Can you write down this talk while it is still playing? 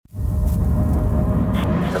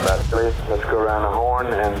around the horn,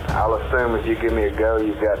 and I'll assume if you give me a go,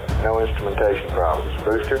 you've got no instrumentation problems.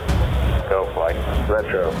 Booster, go flight.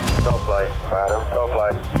 Retro, go flight. Vital, go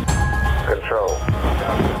flight. Control,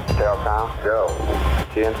 Telcom, go.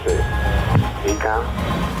 TNC, Ecom,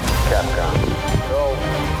 Capcom, go.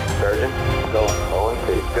 Surgeon, go. ONC,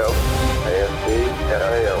 go. ASC,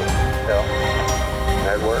 FAO, go.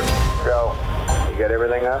 Network, go. You got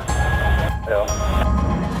everything up? Go.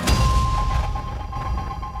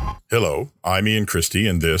 Hello, I'm Ian Christie,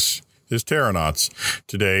 and this is Terranauts.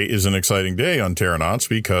 Today is an exciting day on Terranauts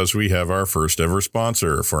because we have our first ever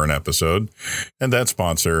sponsor for an episode, and that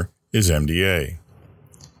sponsor is MDA.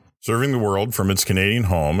 Serving the world from its Canadian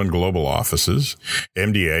home and global offices,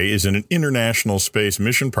 MDA is an international space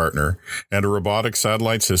mission partner and a robotic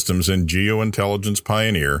satellite systems and geointelligence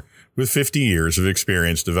pioneer with 50 years of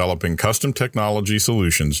experience developing custom technology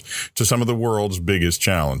solutions to some of the world's biggest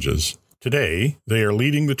challenges. Today, they are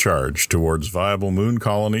leading the charge towards viable moon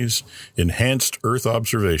colonies, enhanced Earth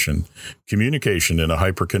observation, communication in a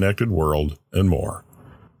hyper-connected world, and more.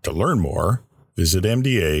 To learn more, visit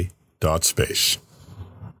mda.space.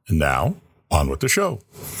 And now, on with the show.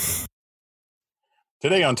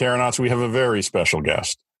 Today on Terranauts, we have a very special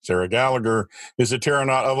guest. Sarah Gallagher is a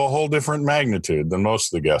Terranaut of a whole different magnitude than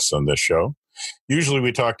most of the guests on this show. Usually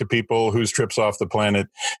we talk to people whose trips off the planet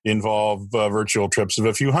involve virtual trips of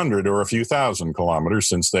a few hundred or a few thousand kilometers,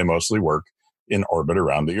 since they mostly work in orbit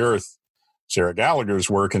around the Earth. Sarah Gallagher's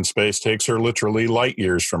work in space takes her literally light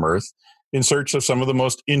years from Earth in search of some of the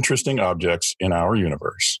most interesting objects in our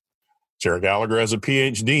universe. Sarah Gallagher has a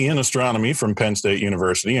PhD in astronomy from Penn State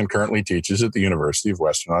University and currently teaches at the University of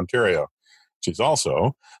Western Ontario. She's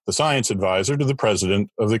also the science advisor to the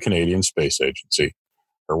president of the Canadian Space Agency.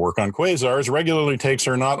 Her work on quasars regularly takes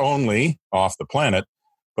her not only off the planet,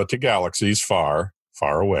 but to galaxies far,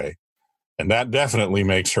 far away. And that definitely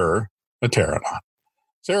makes her a Terranaut.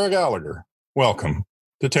 Sarah Gallagher, welcome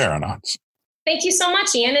to Terranauts. Thank you so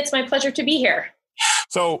much, Ian. It's my pleasure to be here.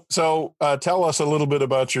 So tell us a little bit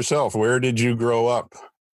about yourself. Where did you grow up?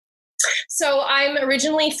 So I'm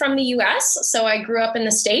originally from the U.S., so I grew up in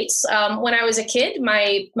the States. When I was a kid,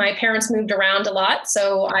 my parents moved around a lot.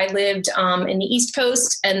 So I lived in the East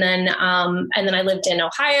Coast, and then I lived in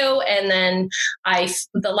Ohio, and then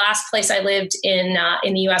the last place I lived in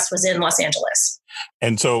the U.S. was in Los Angeles.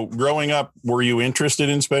 And so growing up, were you interested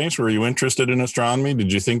in space? Were you interested in astronomy?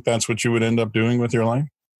 Did you think that's what you would end up doing with your life?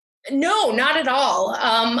 No, not at all.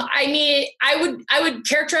 I mean, I would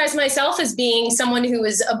characterize myself as being someone who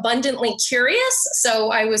is abundantly curious.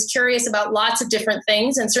 So I was curious about lots of different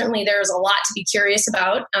things, and certainly there's a lot to be curious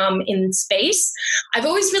about in space. I've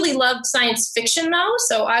always really loved science fiction, though.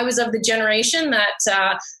 So I was of the generation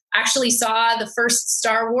that actually saw the first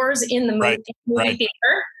Star Wars in the movie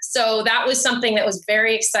theater. So that was something that was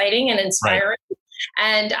very exciting and inspiring. Right.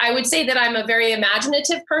 And I would say that I'm a very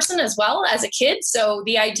imaginative person as well as a kid. So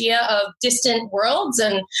the idea of distant worlds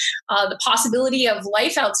and the possibility of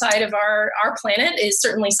life outside of our planet is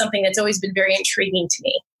certainly something that's always been very intriguing to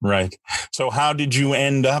me. Right. So how did you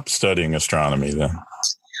end up studying astronomy then?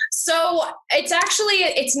 So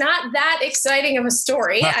it's not that exciting of a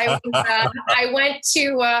story. I went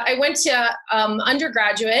to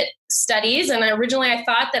undergraduate studies, and originally I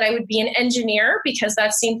thought that I would be an engineer because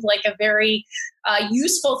that seemed like a very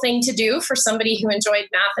useful thing to do for somebody who enjoyed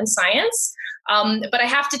math and science. But I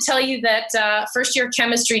have to tell you that first year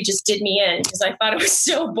chemistry just did me in because I thought it was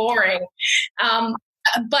so boring.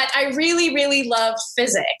 But I really, really loved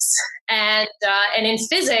physics. And in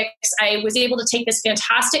physics, I was able to take this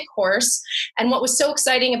fantastic course. And what was so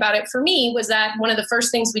exciting about it for me was that one of the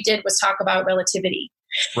first things we did was talk about relativity.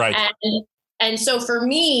 Right. And so for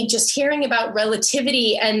me, just hearing about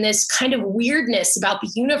relativity and this kind of weirdness about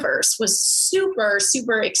the universe was super,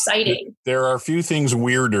 super exciting. There are a few things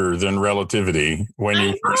weirder than relativity when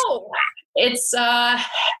you first... It's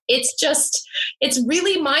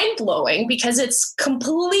really mind blowing because it's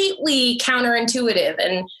completely counterintuitive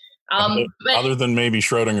and other than maybe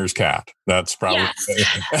Schrodinger's cat, that's probably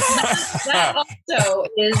that also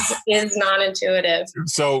is non-intuitive.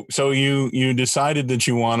 So you decided that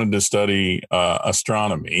you wanted to study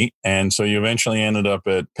astronomy, and so you eventually ended up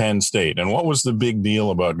at Penn State. And what was the big deal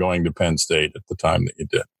about going to Penn State at the time that you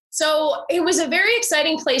did? So it was a very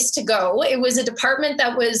exciting place to go. It was a department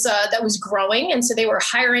that was growing, and so they were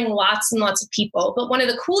hiring lots and lots of people. But one of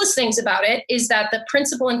the coolest things about it is that the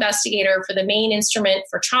principal investigator for the main instrument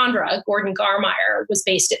for Chandra, Gordon Garmire, was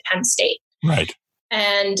based at Penn State. Right.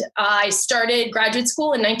 And I started graduate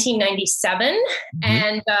school in 1997,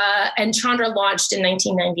 and Chandra launched in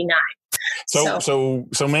 1999.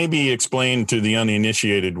 So maybe explain to the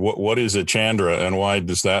uninitiated what is a Chandra and why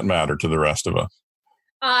does that matter to the rest of us?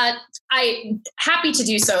 I'm happy to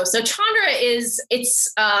do so. So Chandra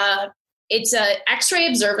it's a X-ray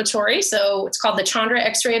observatory. So it's called the Chandra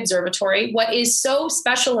X-ray Observatory. What is so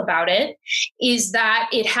special about it is that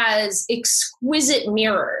it has exquisite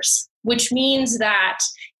mirrors, which means that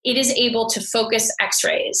it is able to focus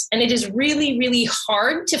X-rays. And it is really, really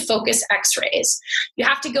hard to focus X-rays. You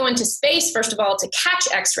have to go into space, first of all, to catch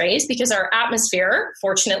X-rays because our atmosphere,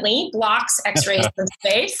 fortunately, blocks X-rays from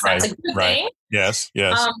space. That's a good thing. Yes.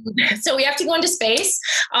 So we have to go into space,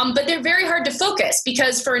 but they're very hard to focus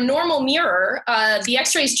because for a normal mirror, the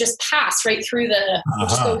X-rays just pass right through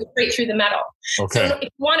just go right through the metal. Okay. So if you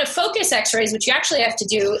want to focus X-rays, what you actually have to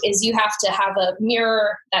do is you have to have a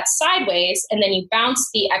mirror that's sideways, and then you bounce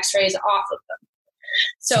the X-rays off of them.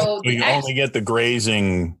 So you only get the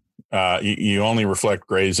grazing. You only reflect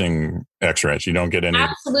grazing X-rays. You don't get any.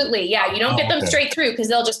 Absolutely. Yeah. You don't get them straight through because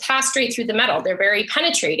they'll just pass straight through the metal. They're very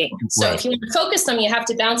penetrating. So if you want to focus them, you have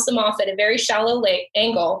to bounce them off at a very shallow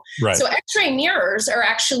angle. Right. So X-ray mirrors are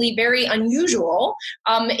actually very unusual.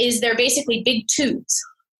 They're basically big tubes.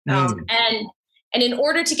 And in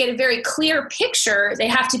order to get a very clear picture, they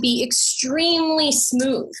have to be extremely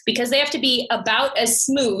smooth because they have to be about as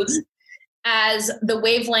smooth as the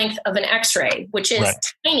wavelength of an X-ray, which is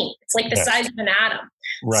tiny. It's like the size of an atom.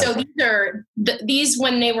 Right. So these,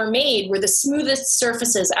 when they were made, were the smoothest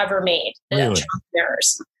surfaces ever made. Really?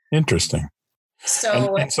 Mirrors. Interesting.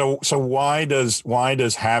 So, so why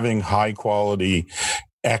does having high quality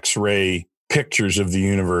X-ray pictures of the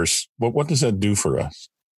universe, what does that do for us?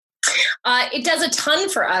 It does a ton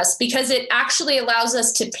for us because it actually allows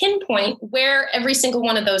us to pinpoint where every single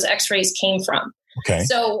one of those X-rays came from. Okay.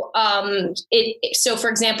 So, so for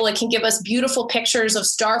example, it can give us beautiful pictures of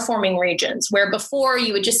star forming regions where before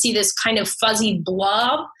you would just see this kind of fuzzy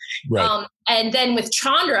blob. Right. And then with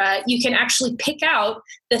Chandra, you can actually pick out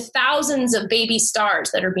the thousands of baby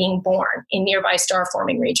stars that are being born in nearby star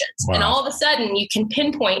forming regions. Wow. And all of a sudden you can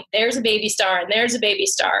pinpoint there's a baby star and there's a baby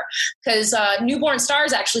star because newborn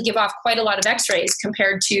stars actually give off quite a lot of X-rays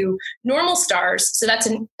compared to normal stars. So that's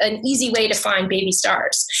an easy way to find baby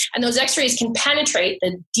stars. And those X-rays can penetrate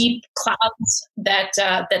the deep clouds that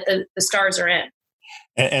the stars are in.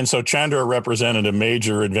 And so Chandra represented a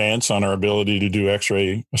major advance on our ability to do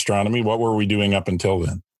X-ray astronomy. What were we doing up until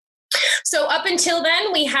then? So up until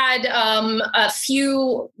then, we had a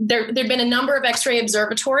few, there'd been a number of X-ray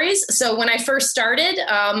observatories. So when I first started,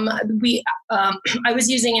 I was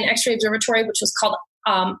using an X-ray observatory, which was called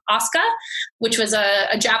ASCA, which was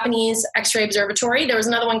a Japanese X-ray observatory. There was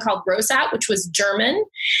another one called ROSAT, which was German.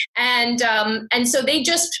 And so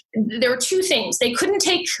there were two things. They couldn't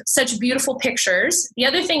take such beautiful pictures. The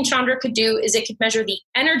other thing Chandra could do is it could measure the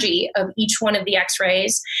energy of each one of the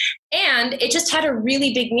X-rays. And it just had a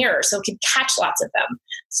really big mirror, so it could catch lots of them.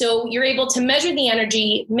 So you're able to measure the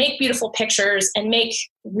energy, make beautiful pictures, and make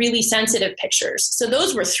really sensitive pictures. So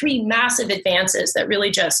those were three massive advances that really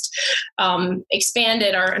just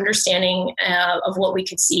expanded our understanding of what we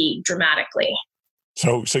could see dramatically.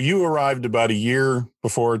 So you arrived about a year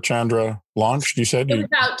before Chandra launched, you said? It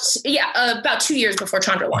was about 2 years before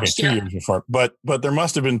Chandra launched. Okay, 2 years before. But there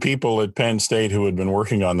must have been people at Penn State who had been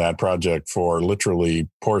working on that project for literally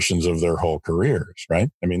portions of their whole careers, right?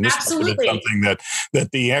 I mean, this is something that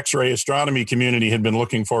the X-ray astronomy community had been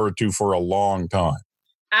looking forward to for a long time.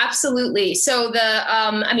 Absolutely. So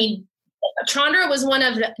Chandra was one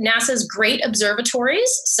of NASA's great observatories.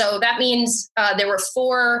 So that means there were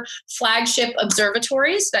 4 flagship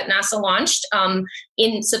observatories that NASA launched.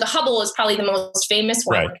 So the Hubble is probably the most famous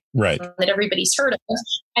one that everybody's heard of.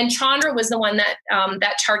 And Chandra was the one that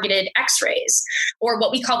targeted X-rays, or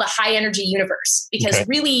what we call the high energy universe, because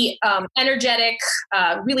really energetic,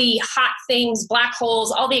 really hot things, black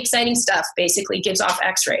holes, all the exciting stuff basically gives off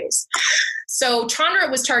X-rays. So Chandra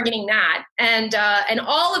was targeting that, and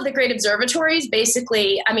all of the great observatories.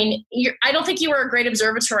 Basically, I don't think you were a great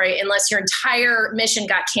observatory unless your entire mission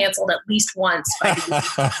got canceled at least once.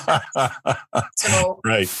 So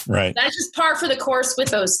right. That's just par for the course with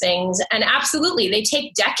those things, and absolutely, they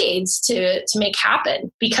take decades to make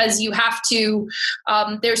happen because you have to.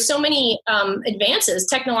 There's so many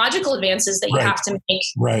technological advances that you have to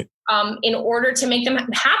make. In order to make them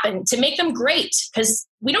happen, to make them great, because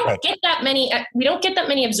we don't get that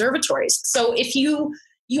many observatories. So if you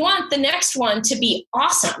want the next one to be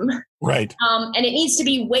awesome, and it needs to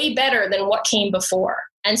be way better than what came before,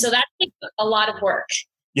 and so that takes a lot of work.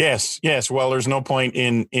 Yes. Well, there's no point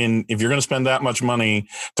in if you're going to spend that much money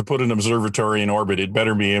to put an observatory in orbit, it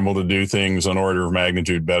better be able to do things an order of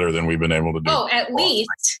magnitude better than we've been able to do. Oh, at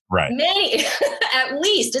least. Right. At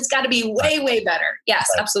least it's got to be way better. Yes,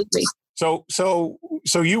 right. Absolutely.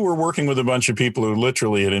 So you were working with a bunch of people who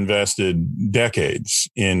literally had invested decades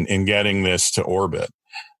in getting this to orbit.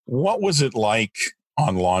 What was it like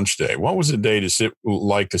on launch day? What was the day to sit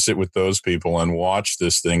with those people and watch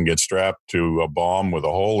this thing get strapped to a bomb with a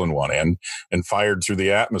hole in one end and fired through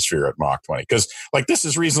the atmosphere at Mach 20? Because this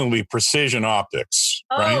is reasonably precision optics.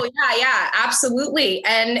 Oh, right? yeah, absolutely.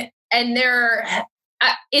 And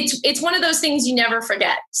it's one of those things you never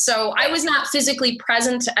forget. So I was not physically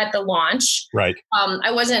present at the launch. Right.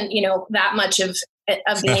 I wasn't, that much of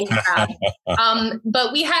the in crowd.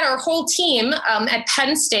 But we had our whole team at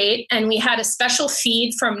Penn State, and we had a special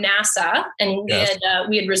feed from NASA, and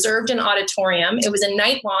we had reserved an auditorium. It was a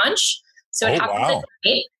night launch, so it happened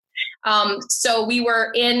at night. So we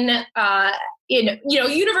were in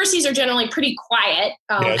universities are generally pretty quiet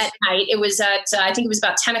at night. It was I think it was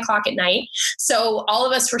about 10 o'clock at night. So all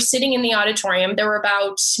of us were sitting in the auditorium. There were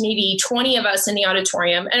about maybe 20 of us in the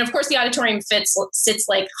auditorium. And of course the auditorium sits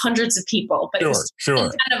like hundreds of people, but it was 10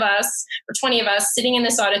 of us or 20 of us sitting in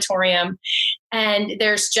this auditorium. And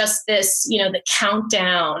there's just this, the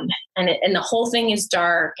countdown and the whole thing is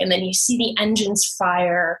dark. And then you see the engines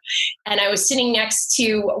fire. And I was sitting next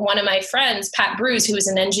to one of my friends, Pat Bruce, who was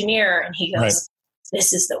an engineer. And he goes,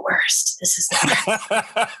 This is the worst. This is the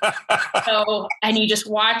worst. So, and you just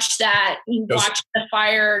watch that, watch the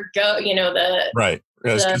fire go, the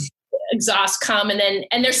exhaust come.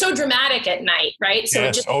 And they're so dramatic at night, right? So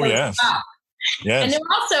it just up. Yes. And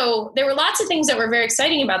there were lots of things that were very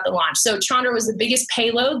exciting about the launch. So Chandra was the biggest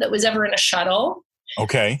payload that was ever in a shuttle.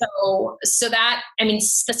 Okay. So that, the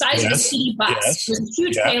size of a city bus was a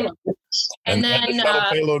huge payload. And then the shuttle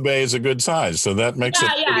payload bay is a good size. So that makes it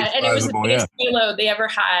and it was the biggest payload they ever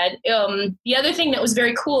had. The other thing that was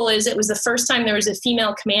very cool is it was the first time there was a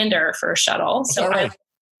female commander for a shuttle. So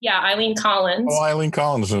Eileen Collins. Oh, Eileen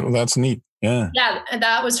Collins. That's neat. Yeah. Yeah. And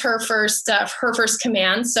that was her first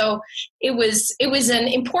command. So it was an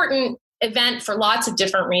important event for lots of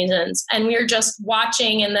different reasons. And we were just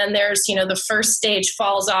watching, and then there's, the first stage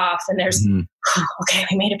falls off, and there's, okay,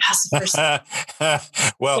 we made it past the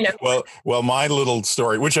first. Well, my little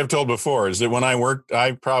story, which I've told before, is that when I worked,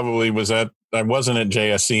 I wasn't at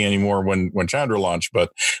JSC anymore when Chandra launched,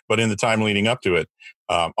 but in the time leading up to it,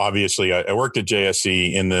 obviously I worked at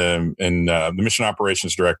JSC in the mission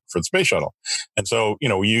operations director for the space shuttle. And so,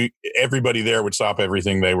 everybody there would stop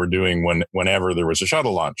everything they were doing whenever there was a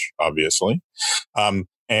shuttle launch, obviously.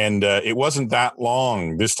 And it wasn't that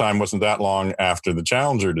long. This time wasn't that long after the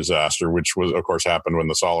Challenger disaster, which was, of course, happened when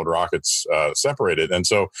the solid rockets separated. And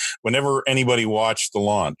so whenever anybody watched the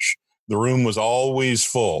launch, the room was always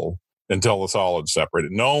full until the solids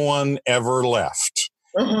separated. No one ever left.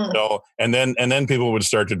 Mm-hmm. So, and then people would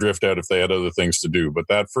start to drift out if they had other things to do. But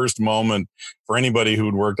that first moment, for anybody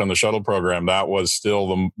who'd worked on the shuttle program, that was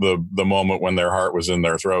still the moment when their heart was in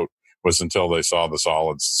their throat, was until they saw the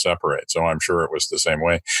solids separate. So I'm sure it was the same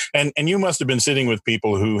way. And you must have been sitting with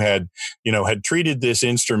people who had treated this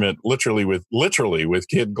instrument literally with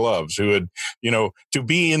kid gloves, who had, to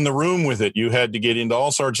be in the room with it, you had to get into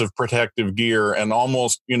all sorts of protective gear and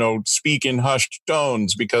almost, speak in hushed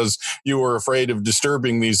tones because you were afraid of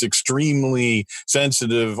disturbing these extremely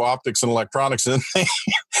sensitive optics and electronics. And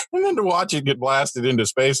then to watch it get blasted into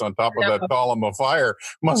space on top of that column of fire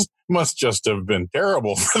must just have been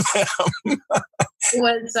terrible for them. It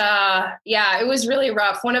was, it was really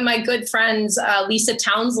rough. One of my good friends, Lisa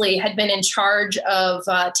Townsley, had been in charge of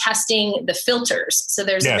testing the filters. So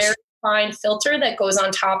there's a very fine filter that goes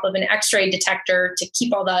on top of an X-ray detector to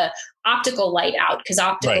keep all the optical light out, because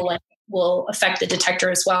optical light will affect the detector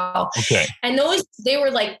as well. Okay. And they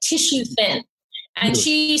were like tissue thin. And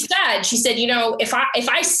she said, if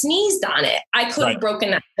I sneezed on it, I could have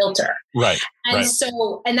broken that filter. Right. And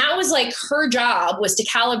so, and that was like her job, was to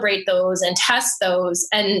calibrate those and test those.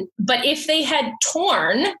 But if they had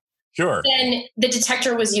torn, then the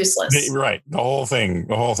detector was useless. Right. The whole thing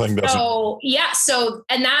doesn't. So,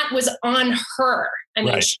 and that was on her. I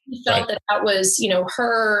mean, she felt that was,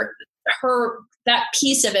 her, that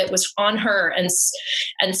piece of it was on her. And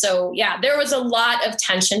so, there was a lot of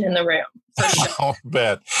tension in the room. For sure. I'll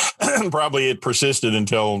bet. Probably it persisted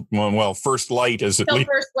until, well, first light is at least.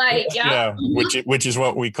 First light, yeah. Mm-hmm. Which is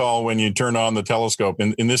what we call when you turn on the telescope.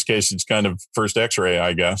 In this case, it's kind of first X-ray,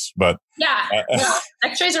 I guess. But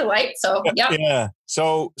X-rays are light, so yeah. Yeah.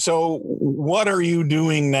 So what are you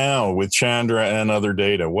doing now with Chandra and other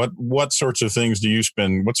data? What sorts of things do you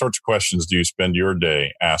spend? What sorts of questions do you spend your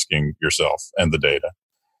day asking yourself and the data?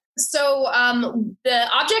 So the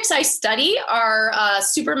objects I study are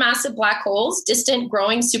supermassive black holes, distant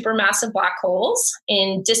growing supermassive black holes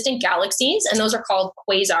in distant galaxies, and those are called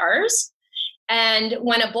quasars. And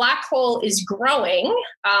when a black hole is growing,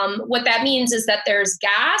 what that means is that there's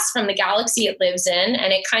gas from the galaxy it lives in,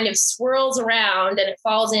 and it kind of swirls around and it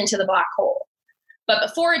falls into the black hole. But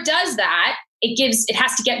before it does that, it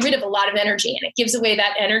has to get rid of a lot of energy, and it gives away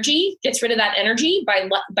that energy, gets rid of that energy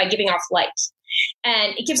by giving off light.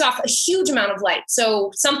 And it gives off a huge amount of light.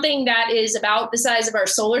 So something that is about the size of our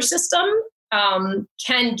solar system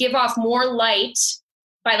can give off more light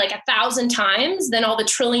by like 1,000 times than all the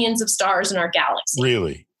trillions of stars in our galaxy.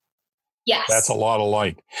 Really? Yes. That's a lot of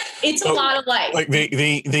light. It's a lot of light. Like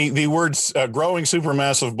the words growing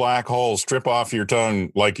supermassive black holes strip off your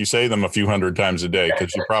tongue like you say them a few hundred times a day,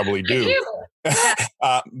 because you probably do.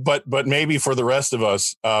 But maybe for the rest of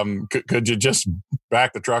us, could you just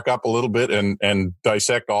back the truck up a little bit and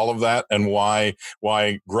dissect all of that, and why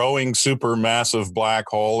growing supermassive black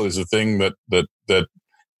hole is a thing that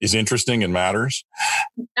is interesting and matters?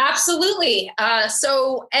 Absolutely.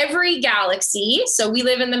 So every galaxy, so we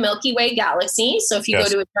live in the Milky Way galaxy. So if you go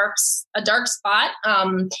to a dark spot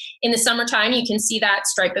in the summertime, you can see that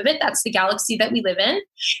stripe of it. That's the galaxy that we live in.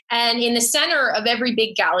 And in the center of every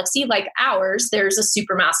big galaxy like ours, there's a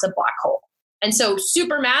supermassive black hole. And so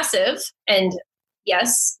supermassive, and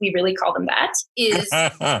yes, we really call them that, is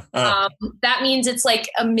that means it's like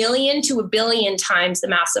 1 million to 1 billion times the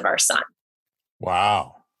mass of our sun.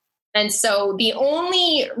 Wow. And so the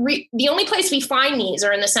only place we find these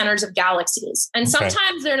are in the centers of galaxies. And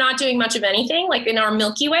sometimes they're not doing much of anything. Like in our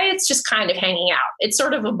Milky Way, it's just kind of hanging out. It's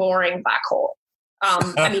sort of a boring black hole.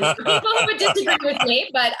 I mean, people who would disagree with me,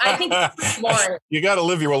 but I think it's boring. You got to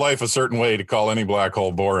live your life a certain way to call any black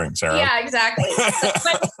hole boring, Sarah. Yeah, exactly.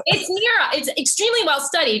 But it's near us. It's extremely well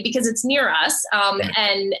studied because it's near us.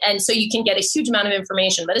 And so you can get a huge amount of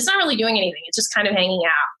information, but it's not really doing anything. It's just kind of hanging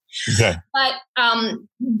out. Okay.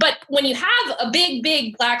 But when you have a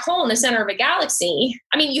big black hole in the center of a galaxy,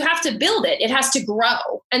 I mean, you have to build it. It has to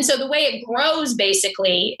grow. And so the way it grows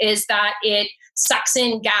basically is that it sucks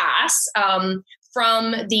in gas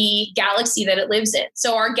from the galaxy that it lives in.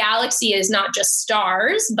 So our galaxy is not just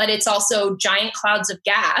stars, but it's also giant clouds of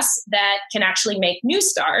gas that can actually make new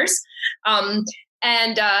stars.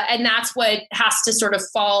 And that's what has to sort of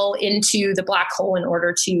fall into the black hole in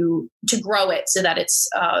order to grow it so that it's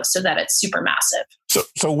supermassive.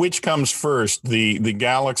 So which comes first, the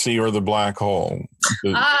galaxy or the black hole?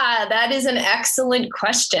 That is an excellent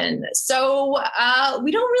question. So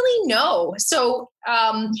we don't really know. So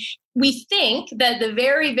we think that the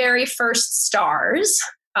very, very first stars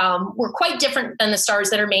were quite different than the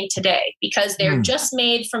stars that are made today, because they're just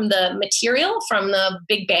made from the material from the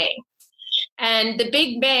Big Bang. And the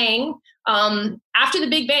Big Bang, after the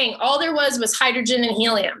Big Bang, all there was hydrogen and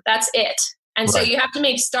helium. That's it. And so you have to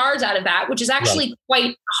make stars out of that, which is actually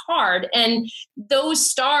quite hard. And those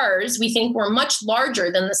stars, we think, were much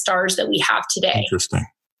larger than the stars that we have today. Interesting.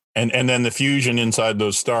 And then the fusion inside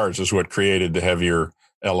those stars is what created the heavier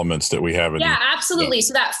elements that we have. Absolutely. Yeah.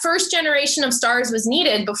 So that first generation of stars was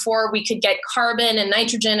needed before we could get carbon and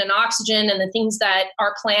nitrogen and oxygen and the things that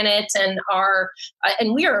our planet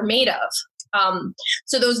and we are made of.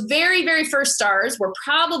 So those very, very first stars were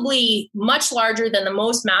probably much larger than the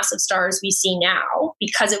most massive stars we see now,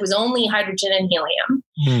 because it was only hydrogen and helium.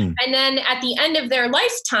 And then at the end of their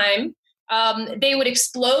lifetime, they would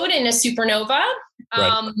explode in a supernova.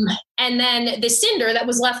 And then the cinder that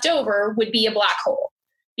was left over would be a black hole,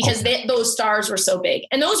 because those stars were so big.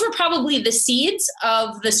 And those were probably the seeds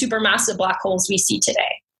of the supermassive black holes we see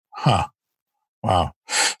today. Huh. Wow.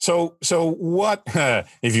 So what,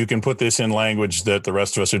 if you can put this in language that the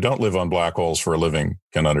rest of us who don't live on black holes for a living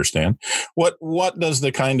can understand, what does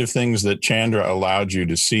the kind of things that Chandra allowed you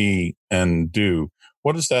to see and do,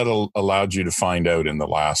 what has that allowed you to find out in the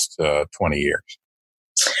last 20 years?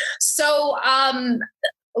 So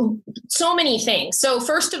many things. So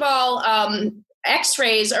first of all,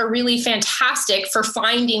 X-rays are really fantastic for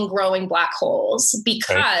finding growing black holes,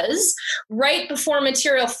 because right before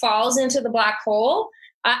material falls into the black hole,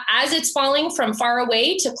 as it's falling from far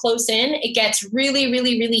away to close in, it gets really,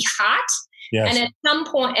 really, really hot. Yes. And at some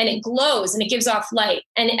point, and it glows and it gives off light.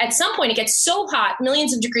 And at some point, it gets so hot,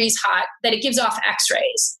 millions of degrees hot, that it gives off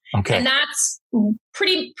X-rays. Okay. And that's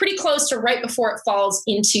pretty close to right before it falls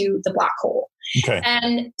into the black hole. Okay.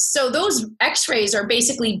 And so those X-rays are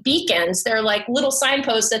basically beacons. They're like little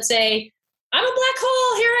signposts that say, I'm a black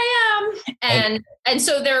hole, here I am. And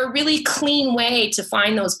so they're a really clean way to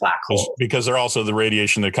find those black holes. Because they're also the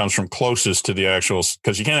radiation that comes from closest to the actual,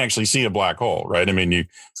 because you can't actually see a black hole, right? I mean,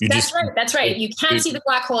 That's right. You can't see the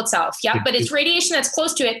black hole itself. Yeah, but it's radiation that's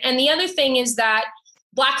close to it. And the other thing is that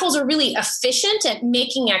black holes are really efficient at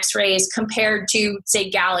making X-rays compared to, say,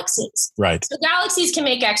 galaxies. Right. So galaxies can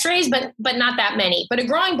make X-rays, but not that many. But a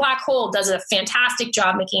growing black hole does a fantastic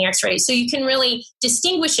job making X-rays. So you can really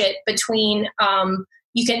distinguish it between.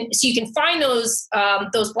 You can find those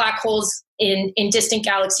black holes in distant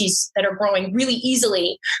galaxies that are growing really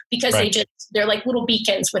easily because they're like little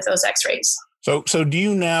beacons with those X-rays. So do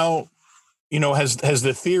you now? Has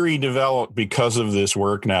the theory developed because of this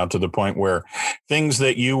work now to the point where things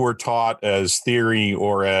that you were taught as theory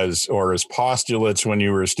or as postulates when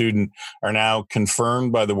you were a student are now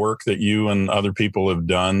confirmed by the work that you and other people have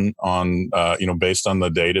done on, based on the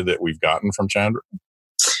data that we've gotten from Chandra?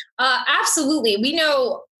 Absolutely. We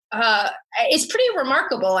know it's pretty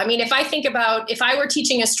remarkable. I mean, if I think about if I were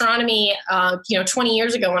teaching astronomy, 20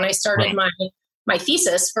 years ago when I started my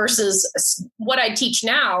thesis versus what I teach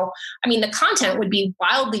now, I mean, the content would be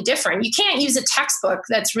wildly different. You can't use a textbook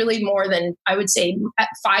that's really more than, I would say,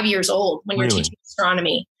 5 years old when you're teaching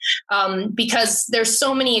astronomy, because there's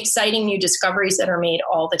so many exciting new discoveries that are made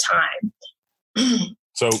all the time.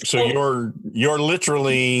 So you're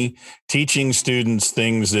literally teaching students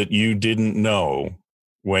things that you didn't know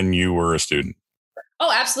when you were a student.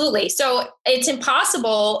 Oh, absolutely. So it's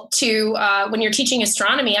impossible to, when you're teaching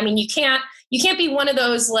astronomy, I mean, you can't be one of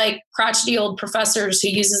those like crotchety old professors who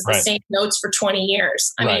uses the same notes for 20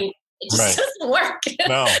 years. I mean, it just doesn't work.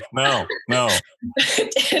 No.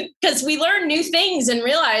 Because we learn new things and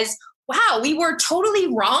realize, wow, we were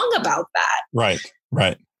totally wrong about that.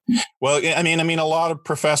 Right. Well, I mean, a lot of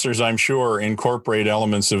professors, I'm sure, incorporate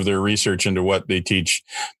elements of their research into what they teach.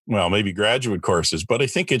 Well, maybe graduate courses, but I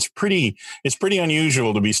think it's pretty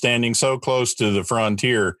unusual to be standing so close to the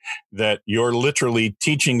frontier that you're literally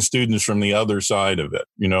teaching students from the other side of it.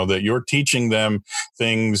 That you're teaching them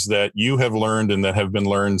things that you have learned and that have been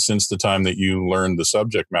learned since the time that you learned the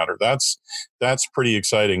subject matter. That's pretty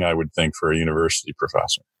exciting, I would think, for a university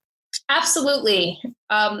professor. Absolutely.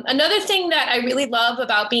 Another thing that I really love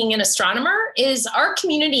about being an astronomer is our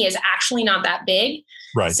community is actually not that big.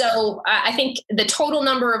 Right. So I think the total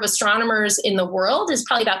number of astronomers in the world is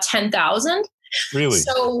probably about 10,000. Really?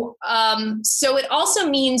 So it also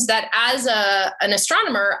means that as an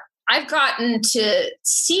astronomer, I've gotten to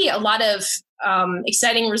see a lot of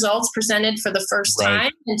exciting results presented for the first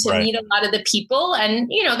time and to meet a lot of the people. And,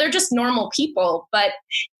 they're just normal people, but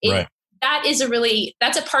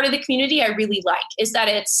that's a part of the community I really like, is that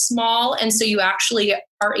it's small. And so you actually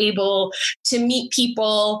are able to meet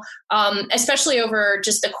people, especially over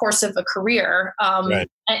just the course of a career,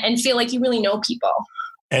 and feel like you really know people.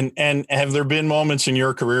 And have there been moments in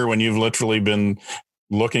your career when you've literally been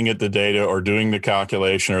looking at the data or doing the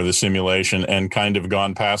calculation or the simulation and kind of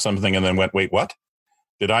gone past something and then went, wait, what?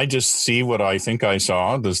 Did I just see what I think I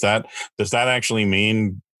saw? Does that actually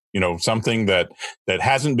mean something that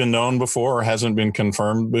hasn't been known before or hasn't been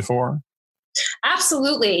confirmed before?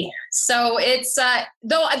 Absolutely. So it's,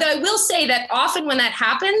 though I will say that often when that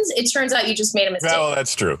happens, it turns out you just made a mistake. Well,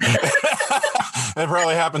 that's true. That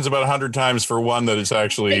probably happens about 100 times for one that it's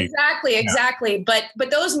actually. Exactly.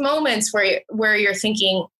 But those moments where you're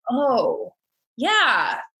thinking, oh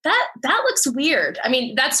yeah, that looks weird. I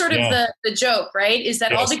mean, that's sort of the joke, right? Is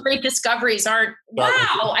that all the great discoveries aren't,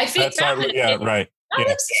 wow, I think that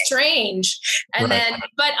looks strange. And then,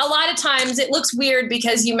 but a lot of times it looks weird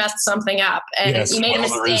because you messed something up and you made a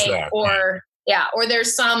mistake or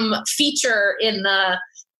there's some feature in the,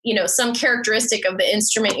 some characteristic of the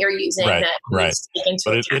instrument you're using that needs to take into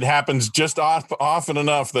account. But it happens just often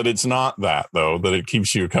enough that it's not that, though, that it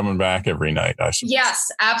keeps you coming back every night, I suppose.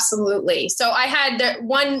 Yes, absolutely. So I had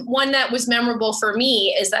one that was memorable for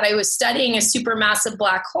me is that I was studying a supermassive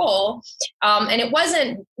black hole, and it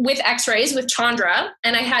wasn't with X-rays, with Chandra,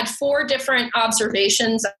 and I had 4 different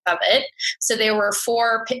observations of it. So there were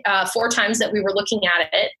 4 times that we were looking at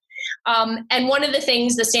it. And one of the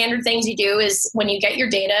standard things you do is when you get your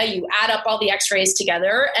data, you add up all the X-rays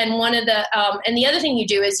together. And and the other thing you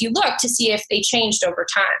do is you look to see if they changed over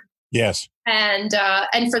time. Yes. And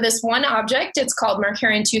for this one object, it's called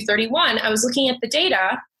Markarian 231. I was looking at the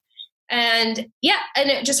data and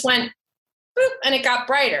it just went boop and it got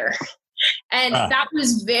brighter. And that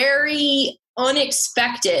was very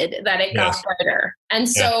unexpected that it got brighter. And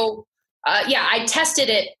so, I tested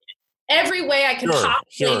it every way I could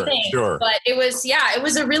possibly think. But it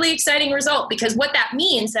was a really exciting result, because what that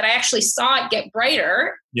means that I actually saw it get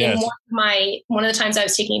brighter in one of the times I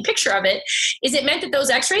was taking a picture of it, is it meant that those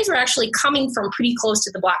x-rays were actually coming from pretty close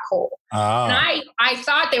to the black hole. And I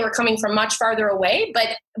thought they were coming from much farther away,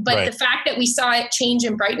 but the fact that we saw it change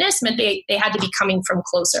in brightness meant they had to be coming from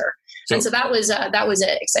closer. And so that was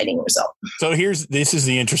an exciting result. So this is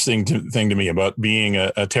the interesting thing to me about being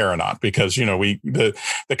a terranaut, because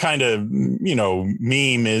the kind of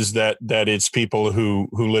meme is that it's people who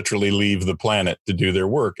literally leave the planet to do their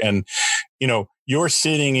work, and you're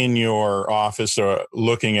sitting in your office or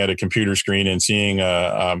looking at a computer screen and seeing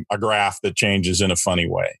a graph that changes in a funny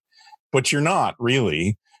way, but you're not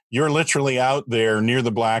really. You're literally out there near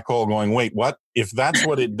the black hole going, wait, what? If that's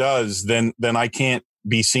what it does, then I can't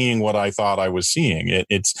be seeing what I thought I was seeing.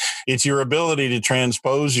 It's your ability to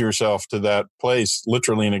transpose yourself to that place,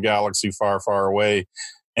 literally in a galaxy far, far away,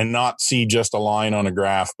 and not see just a line on a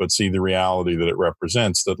graph, but see the reality that it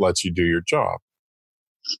represents, that lets you do your job.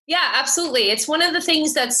 Yeah, absolutely. It's one of the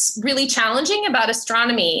things that's really challenging about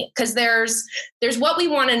astronomy, because there's what we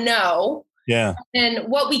want to know. Yeah. And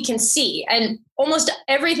what we can see. And almost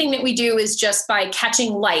everything that we do is just by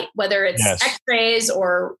catching light, whether it's X-rays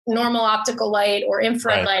or normal optical light or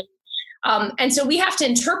infrared light. And so we have to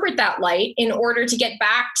interpret that light in order to get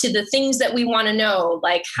back to the things that we want to know,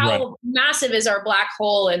 like how massive is our black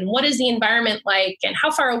hole, and what is the environment like, and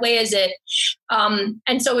how far away is it?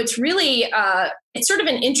 And so it's really, it's sort of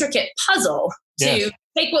an intricate puzzle to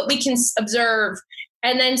take what we can observe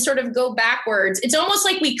and then sort of go backwards. It's almost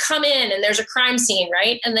like we come in and there's a crime scene,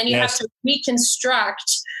 right? And then you have to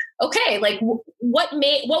reconstruct, okay, like what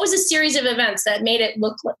was a series of events that made it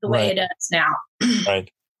look the way it does now?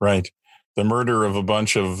 Right. The murder of a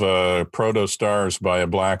bunch of proto-stars by a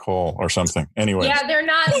black hole or something. Anyway. Yeah, they're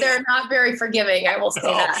not very forgiving, I will say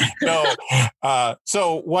that. No.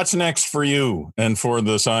 So what's next for you and for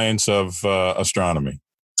the science of astronomy?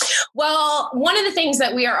 Well, one of the things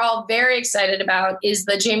that we are all very excited about is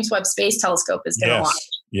the James Webb Space Telescope is going to launch.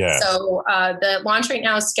 Yes. So the launch right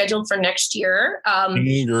now is scheduled for next year.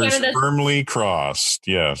 Fingers firmly crossed.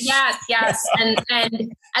 Yes. Yes. and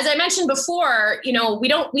as I mentioned before, we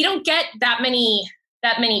don't get that many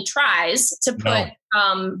tries to put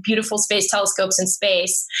beautiful space telescopes in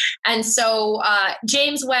space. And so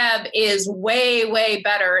James Webb is way, way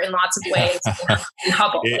better in lots of ways than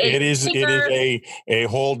Hubble. It is a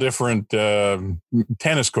whole different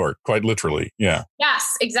tennis court, quite literally. Yeah. Yes,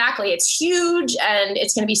 exactly. It's huge, and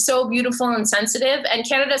it's going to be so beautiful and sensitive. And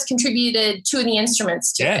Canada's contributed 2 of the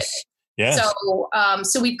instruments to it. Yes.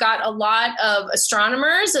 So we've got a lot of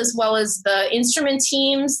astronomers as well as the instrument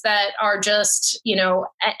teams that are just,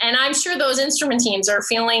 and I'm sure those instrument teams are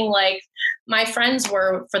feeling like my friends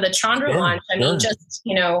were for the Chandra launch. I mean, just,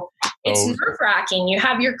 it's nerve-wracking. You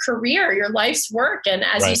have your career, your life's work. And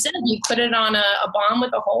as you said, you put it on a bomb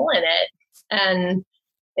with a hole in it. And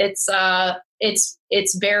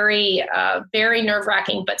it's very, very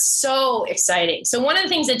nerve-wracking, but so exciting. So one of the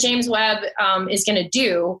things that James Webb is going to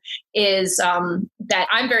do is that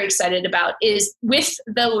I'm very excited about is with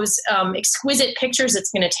those exquisite pictures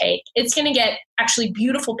it's going to take, it's going to get actually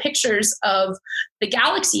beautiful pictures of the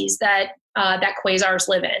galaxies that quasars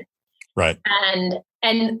live in. Right.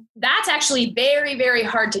 And that's actually very, very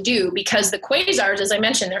hard to do because the quasars, as I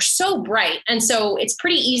mentioned, they're so bright. And so it's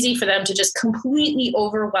pretty easy for them to just completely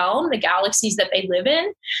overwhelm the galaxies that they live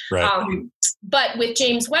in. Right. But with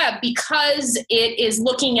James Webb, because it is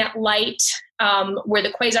looking at light where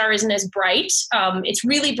the quasar isn't as bright, it's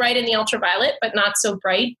really bright in the ultraviolet, but not so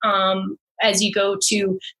bright as you go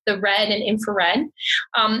to the red and infrared.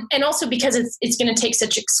 And also because it's going to take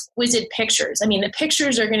such exquisite pictures. I mean, the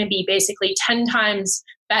pictures are going to be basically 10 times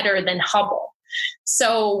better than Hubble.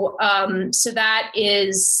 So that's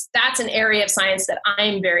an area of science that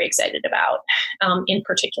I'm very excited about in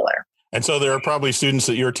particular. And so there are probably students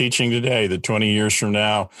that you're teaching today that 20 years from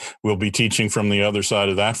now will be teaching from the other side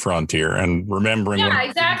of that frontier and remembering. Yeah,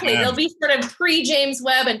 exactly. There'll be sort of pre-James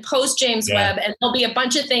Webb and post-James Webb, and there'll be a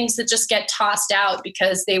bunch of things that just get tossed out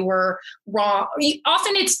because they were wrong.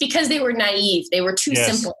 Often it's because they were naive. They were too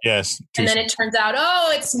simple. Yes. And then it turns out,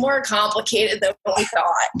 it's more complicated than what we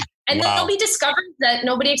thought. And then there'll be discoveries that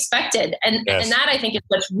nobody expected. And that I think is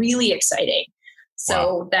what's really exciting.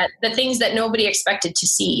 So that the things that nobody expected to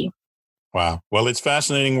see. Wow. Well, it's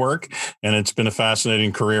fascinating work, and it's been a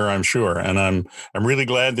fascinating career, I'm sure. And I'm really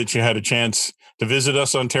glad that you had a chance to visit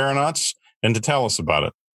us on Terranauts and to tell us about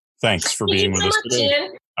it. Thanks for being with us today.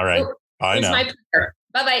 Jan. All right. Bye now. My pleasure.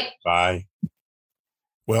 Bye-bye. Bye.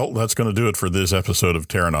 Well, that's going to do it for this episode of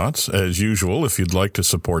Terranauts. As usual, if you'd like to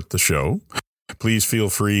support the show, please feel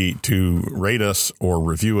free to rate us or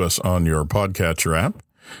review us on your podcatcher app,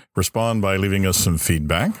 respond by leaving us some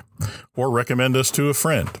feedback, or recommend us to a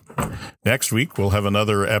friend. Next week, we'll have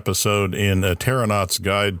another episode in A Terranaut's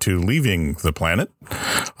Guide to Leaving the Planet.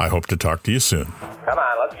 I hope to talk to you soon. Come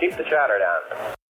on, let's keep the chatter down.